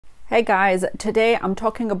Hey guys, today I'm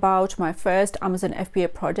talking about my first Amazon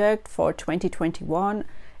FBA product for 2021.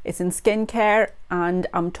 It's in skincare, and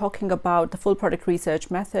I'm talking about the full product research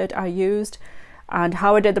method I used and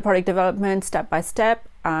how I did the product development step by step.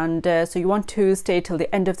 And so you want to stay till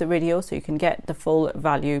the end of the video so you can get the full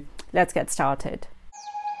value. Let's get started.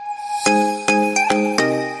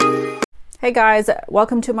 Hey guys,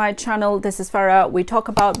 welcome to my channel. This is Farah. We talk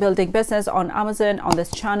about building business on Amazon on this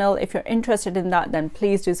channel. If you're interested in that, then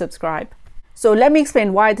please do subscribe. So let me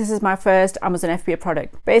explain why this is my first Amazon FBA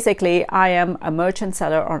product. Basically, I am a merchant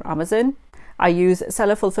seller on Amazon. I use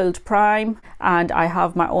Seller Fulfilled Prime and I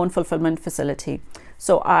have my own fulfillment facility.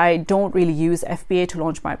 So I don't really use FBA to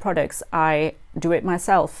launch my products. I do it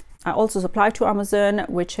myself. I also supply to Amazon,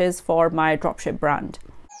 which is for my dropship brand.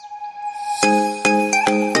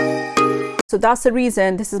 So that's the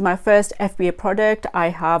reason this is my first FBA product. I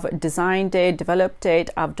have designed it, developed it.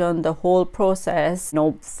 I've done the whole process,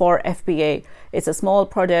 for FBA. It's a small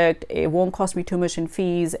product. It won't cost me too much in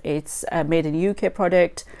fees. It's made in UK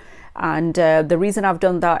product. And the reason I've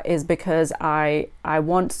done that is because I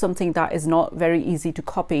want something that is not very easy to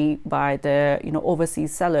copy by the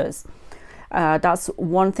overseas sellers. That's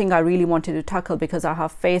one thing I really wanted to tackle because I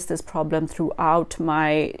have faced this problem throughout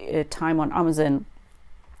my time on Amazon.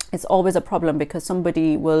 It's always a problem because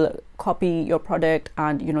somebody will copy your product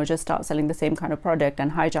and just start selling the same kind of product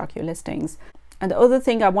and hijack your listings. And the other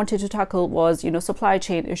thing I wanted to tackle was supply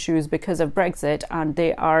chain issues because of Brexit, and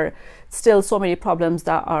there are still so many problems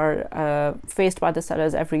that are faced by the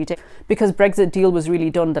sellers every day because Brexit deal was really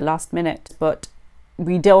done the last minute, but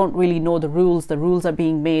we don't really know the rules. The rules are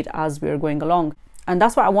being made as we're going along, and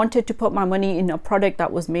that's why I wanted to put my money in a product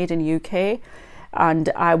that was made in UK, and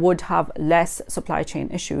I would have less supply chain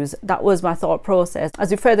issues. That was my thought process.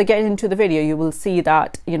 As you further get into the video, you will see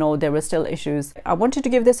that there were still issues. I wanted to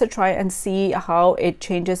give this a try and see how it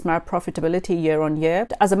changes my profitability year on year.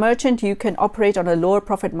 As a merchant, you can operate on a lower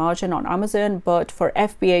profit margin on Amazon, but for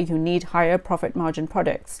FBA you need higher profit margin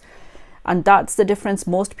products. And that's the difference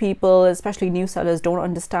most people, especially new sellers, don't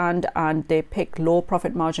understand, and they pick low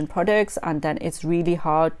profit margin products, and then it's really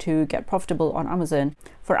hard to get profitable on Amazon.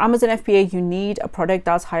 For Amazon FBA, you need a product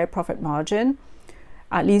that's higher profit margin,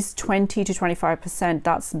 at least 20 to 25%.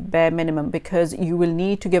 That's bare minimum, because you will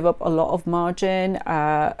need to give up a lot of margin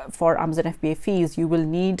for Amazon FBA fees. You will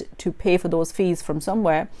need to pay for those fees from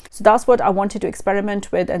somewhere. So that's what I wanted to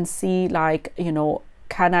experiment with and see,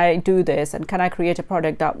 can I do this, and can I create a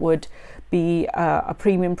product that would be a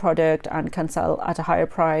premium product and can sell at a higher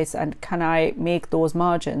price, and can I make those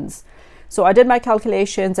margins? So I did my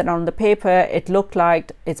calculations, and on the paper it looked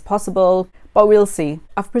like it's possible, but we'll see.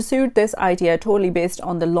 I've pursued this idea totally based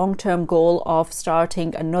on the long-term goal of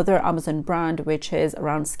starting another Amazon brand, which is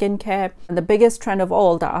around skincare. And the biggest trend of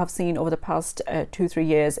all that I've seen over the past 2-3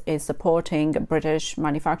 years is supporting British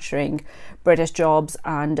manufacturing, British jobs,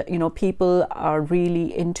 and people are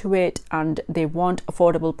really into it, and they want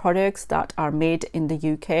affordable products that are made in the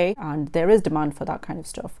UK, and there is demand for that kind of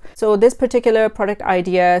stuff. So this particular product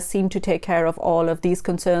idea seemed to take care of all of these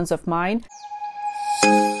concerns of mine.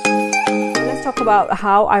 Let's talk about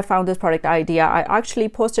how I found this product idea. I actually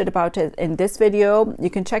posted about it in this video. You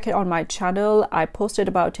can check it on my channel. I posted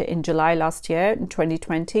about it in July last year, in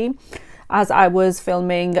 2020, as I was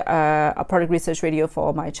filming a product research video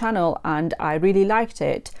for my channel, and I really liked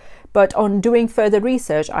it. But on doing further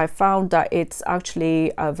research, I found that it's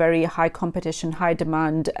actually a very high competition, high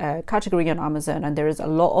demand category on Amazon, and there is a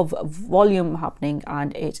lot of volume happening,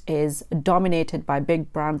 and it is dominated by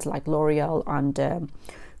big brands like L'Oreal and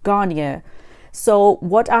Garnier. So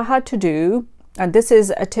what I had to do, and this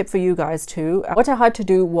is a tip for you guys too, what I had to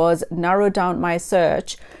do was narrow down my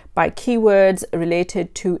search by keywords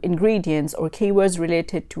related to ingredients, or keywords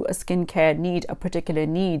related to a skincare need, a particular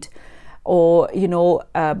need, or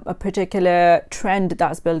a particular trend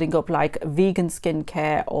that's building up, like vegan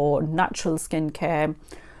skincare or natural skincare,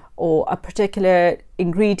 or a particular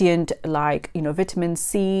ingredient like vitamin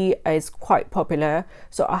C is quite popular.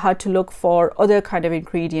 So I had to look for other kind of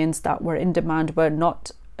ingredients that were in demand but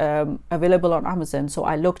not available on Amazon. So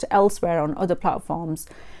I looked elsewhere on other platforms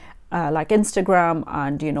like Instagram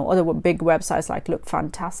and other big websites like Look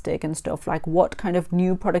Fantastic and stuff, like what kind of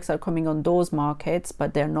new products are coming on those markets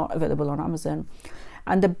but they're not available on Amazon.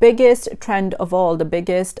 And the biggest trend of all, the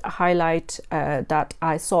biggest highlight that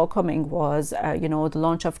I saw coming was the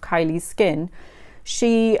launch of Kylie's Skin.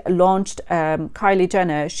 She launched Kylie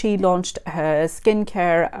Jenner, she launched her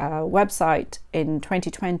skincare website in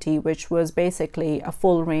 2020, which was basically a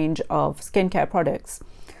full range of skincare products.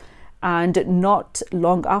 And not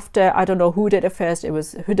long after, I don't know who did it first, it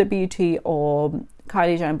was Huda Beauty or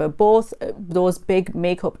Kylie Jenner, both those big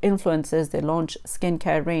makeup influencers, they launched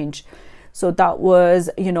skincare range. So that was,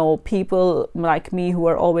 you know, people like me who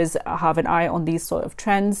are always have an eye on these sort of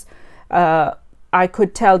trends. I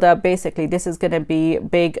could tell that basically this is going to be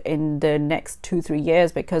big in the next 2-3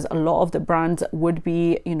 years, because a lot of the brands would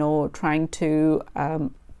be, you know, trying to,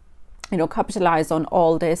 you know, capitalize on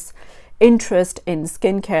all this interest in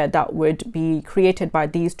skincare that would be created by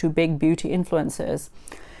these two big beauty influencers.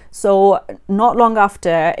 So not long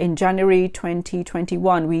after, in January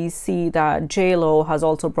 2021, we see that JLo has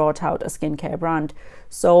also brought out a skincare brand.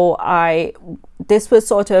 So this was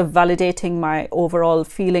sort of validating my overall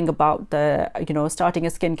feeling about the, you know, starting a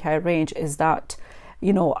skincare range, is that,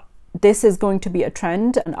 you know, this is going to be a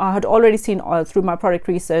trend. And I had already seen through my product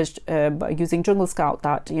research using Jungle Scout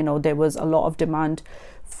that, you know, there was a lot of demand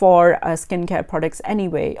for skincare products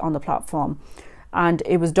anyway on the platform. And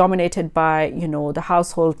it was dominated by, you know, the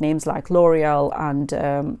household names like L'Oreal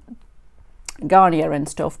and Garnier and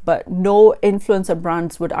stuff, but no influencer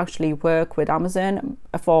brands would actually work with Amazon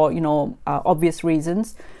for, you know, obvious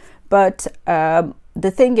reasons. But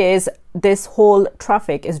the thing is, this whole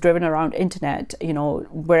traffic is driven around internet, you know,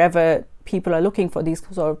 wherever people are looking for these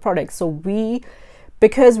sort of products. So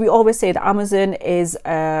because we always say that Amazon is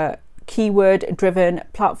a keyword driven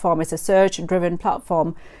platform, it's a search driven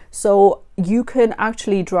platform, so you can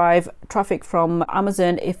actually drive traffic from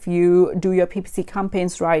Amazon if you do your PPC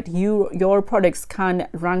campaigns right. Your products can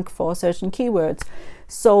rank for certain keywords.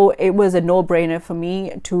 So it was a no-brainer for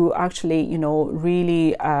me to actually, you know, really,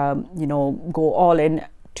 you know, go all in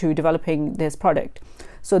to developing this product.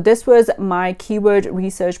 So this was my keyword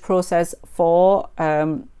research process for,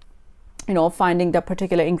 you know, finding the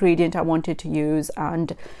particular ingredient I wanted to use,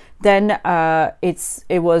 and then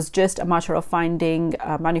it was just a matter of finding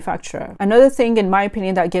a manufacturer. Another thing, in my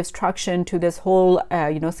opinion, that gives traction to this whole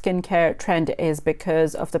you know, skincare trend is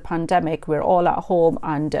because of the pandemic. We're all at home,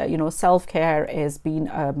 and you know, self-care has been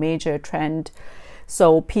a major trend.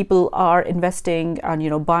 So people are investing and, you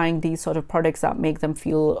know, buying these sort of products that make them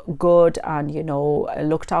feel good and, you know,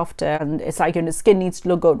 looked after. And it's like, you know, the skin needs to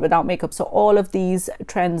look good without makeup. So all of these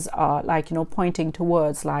trends are like, you know, pointing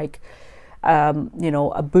towards like, you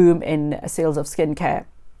know, a boom in sales of skincare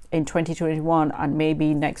in 2021 and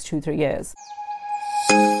maybe next 2-3 years.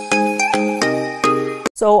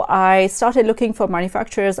 So I started looking for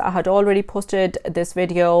manufacturers. I had already posted this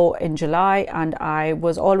video in July, and I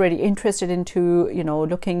was already interested into, you know,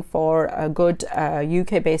 looking for a good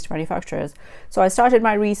UK-based manufacturers. So I started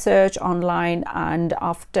my research online, and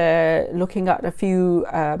after looking at a few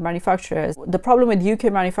manufacturers, the problem with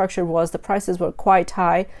UK manufacturer was the prices were quite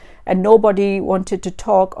high, and nobody wanted to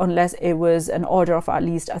talk unless it was an order of at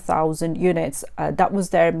least 1,000 units. That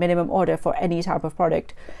was their minimum order for any type of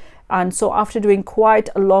product. And so after doing quite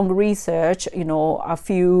a long research, you know, a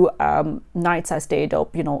few nights I stayed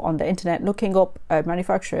up, you know, on the internet looking up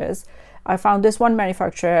manufacturers, I found this one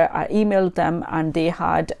manufacturer. I emailed them, and they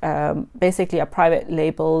had basically a private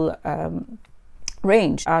label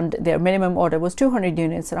range, and their minimum order was 200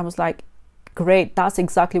 units. And I was like, great, that's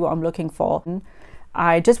exactly what I'm looking for.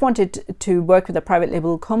 I just wanted to work with a private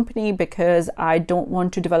label company because I don't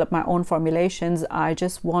want to develop my own formulations. I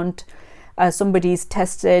just want somebody's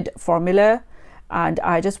tested formula, and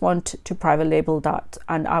I just want to private label that.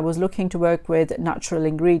 And I was looking to work with natural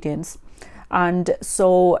ingredients. And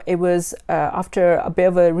so it was after a bit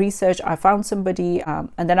of a research, I found somebody, and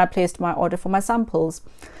then I placed my order for my samples.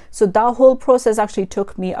 So that whole process actually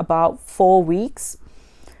took me about 4 weeks,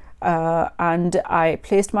 and I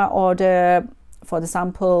placed my order for the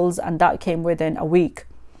samples, and that came within a week.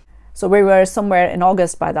 So we were somewhere in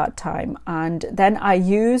August by that time, and then I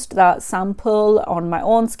used that sample on my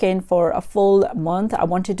own skin for a full month. I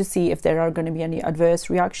wanted to see if there are going to be any adverse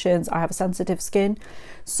reactions. I have a sensitive skin,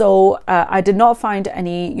 so I did not find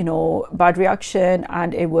any, you know, bad reaction,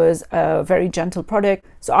 and it was a very gentle product.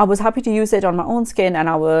 So I was happy to use it on my own skin, and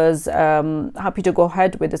I was happy to go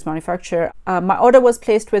ahead with this manufacturer. My order was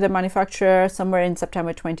placed with a manufacturer somewhere in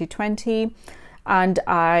September 2020. And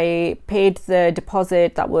I paid the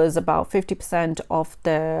deposit that was about 50% of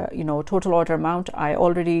the, you know, total order amount. I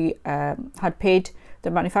already had paid the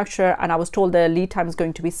manufacturer, and I was told the lead time is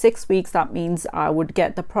going to be 6 weeks. That means I would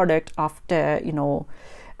get the product after, you know,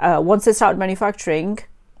 once they start manufacturing,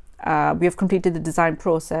 we have completed the design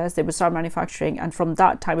process, they will start manufacturing, and from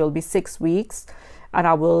that time it will be 6 weeks, and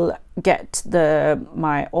I will get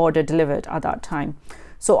my order delivered at that time.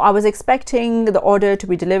 So I was expecting the order to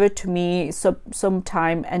be delivered to me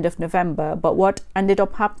sometime end of November, but what ended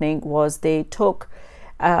up happening was they took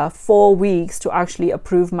 4 weeks to actually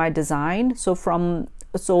approve my design. So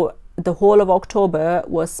the whole of October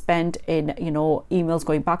was spent in, you know, emails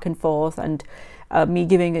going back and forth, and me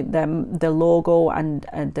giving them the logo and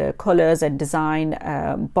the colors and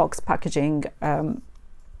design, box packaging,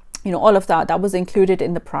 you know, all of that was included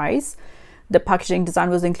in the price. The packaging design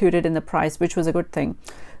was included in the price, which was a good thing.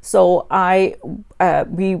 So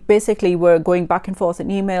we basically were going back and forth in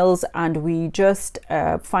emails, and we just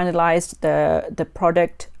finalized the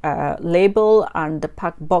product label and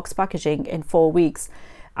the box packaging in 4 weeks.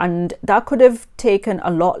 And that could have taken a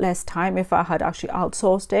lot less time if I had actually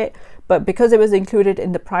outsourced it, but because it was included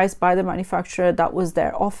in the price by the manufacturer, that was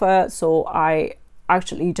their offer, so I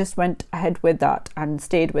actually just went ahead with that and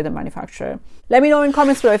stayed with the manufacturer. Let me know in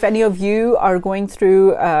comments below if any of you are going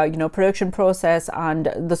through you know, production process and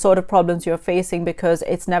the sort of problems you're facing, because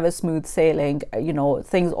it's never smooth sailing. You know,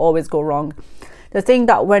 things always go wrong. The thing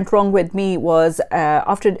that went wrong with me was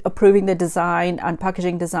after approving the design and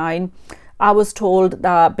packaging design, I was told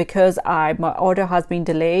that because my order has been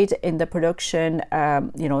delayed in the production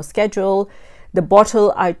you know, schedule, the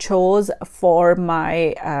bottle I chose for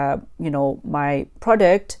my you know, my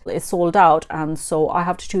product is sold out, and so I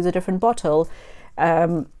have to choose a different bottle.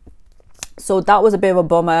 So that was a bit of a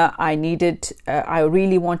bummer. I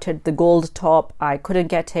really wanted the gold top. I couldn't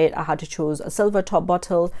get it. I had to choose a silver top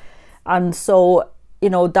bottle, and so, you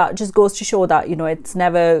know, that just goes to show that, you know, it's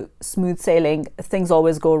never smooth sailing. Things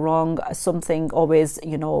always go wrong. Something always,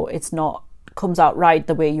 you know, comes out right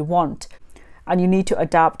the way you want, and you need to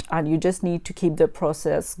adapt, and you just need to keep the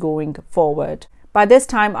process going forward. By this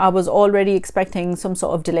time, I was already expecting some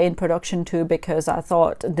sort of delay in production too, because I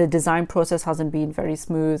thought the design process hasn't been very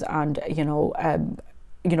smooth, and you know,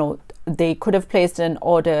 they could have placed an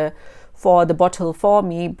order for the bottle for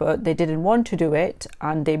me, but they didn't want to do it,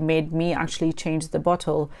 and they made me actually change the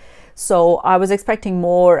bottle. So I was expecting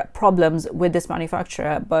more problems with this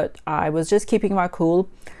manufacturer, but I was just keeping my cool.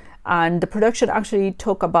 And the production actually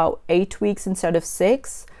took about 8 weeks instead of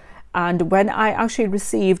 6. And when I actually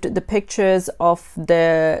received the pictures of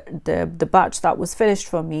the batch that was finished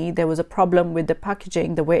for me, there was a problem with the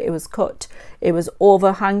packaging, the way it was cut. It was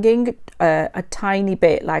overhanging a tiny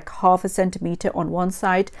bit, like half a centimeter on one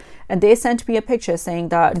side. And they sent me a picture saying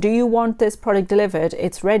that, do you want this product delivered?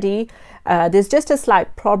 It's ready. There's just a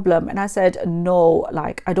slight problem. And I said, no,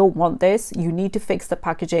 like, I don't want this. You need to fix the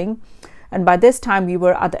packaging. And by this time we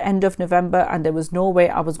were at the end of November, and there was no way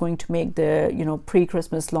I was going to make the, you know,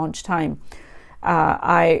 pre-Christmas launch time.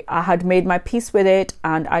 I had made my peace with it,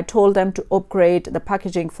 and I told them to upgrade the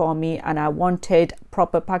packaging for me, and I wanted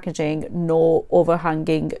proper packaging, no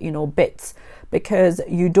overhanging, you know, bits, because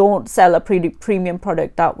you don't sell a premium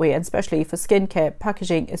product that way, and especially for skincare,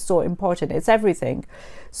 packaging is so important. It's everything.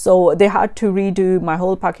 So they had to redo my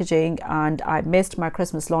whole packaging, and I missed my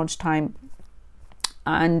Christmas launch time.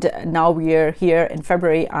 And now we're here in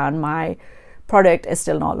February, and my product is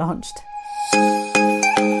still not launched.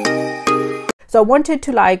 So I wanted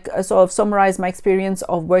to sort of summarize my experience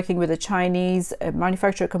of working with a Chinese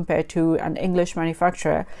manufacturer compared to an English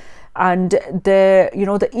manufacturer, and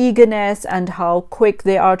the eagerness and how quick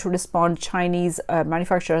they are to respond. Chinese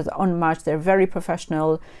manufacturers are unmatched. They're very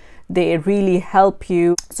professional. They really help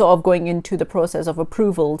you sort of going into the process of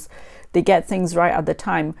approvals. They get things right at the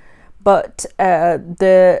time. But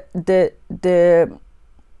the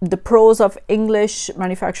pros of English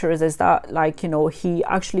manufacturers is that, like, you know, he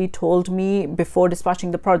actually told me before dispatching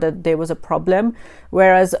the product there was a problem,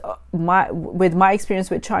 whereas with my experience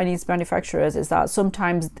with Chinese manufacturers is that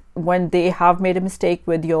sometimes when they have made a mistake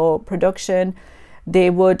with your production,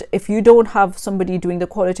 they would, if you don't have somebody doing the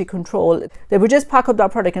quality control, they would just pack up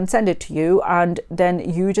that product and send it to you, and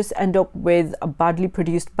then you just end up with a badly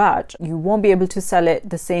produced batch. You won't be able to sell it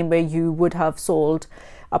the same way you would have sold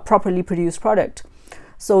a properly produced product.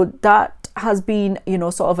 So that has been, you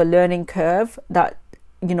know, sort of a learning curve that,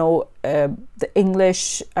 you know, the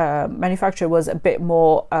English manufacturer was a bit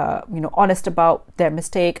more, you know, honest about their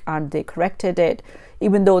mistake, and they corrected it,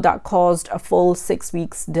 even though that caused a full 6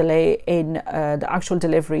 weeks delay in the actual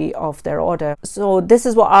delivery of their order. So this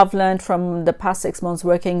is what I've learned from the past 6 months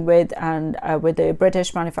working with with a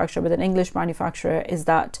British manufacturer, with an English manufacturer, is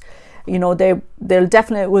that, you know, there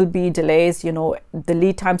definitely will be delays. You know, the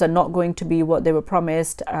lead times are not going to be what they were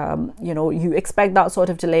promised. You know, you expect that sort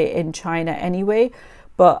of delay in China anyway,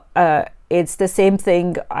 but it's the same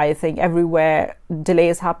thing, I think, everywhere.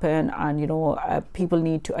 Delays happen, and, you know, people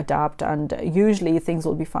need to adapt, and usually things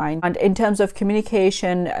will be fine. And in terms of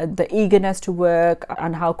communication, the eagerness to work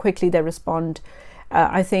and how quickly they respond,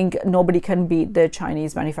 I think nobody can beat the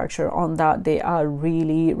Chinese manufacturer on that. They are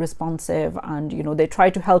really responsive, and you know, they try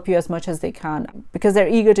to help you as much as they can because they're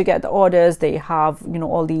eager to get the orders. They have, you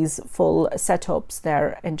know, all these full setups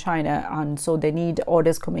there in China, and so they need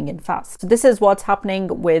orders coming in fast. So this is what's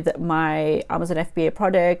happening with my Amazon FBA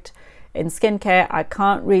product in skincare. I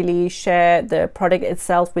can't really share the product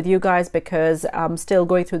itself with you guys because I'm still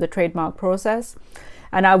going through the trademark process,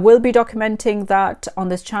 and I will be documenting that on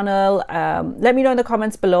this channel. Let me know in the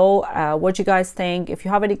comments below what you guys think. If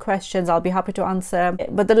you have any questions, I'll be happy to answer.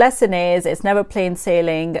 But the lesson is, it's never plain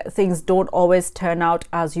sailing. Things don't always turn out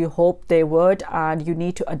as you hope they would, and you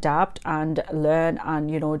need to adapt and learn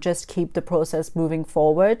and, you know, just keep the process moving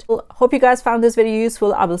forward. Hope you guys found this video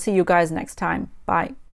useful. I will see you guys next time. Bye.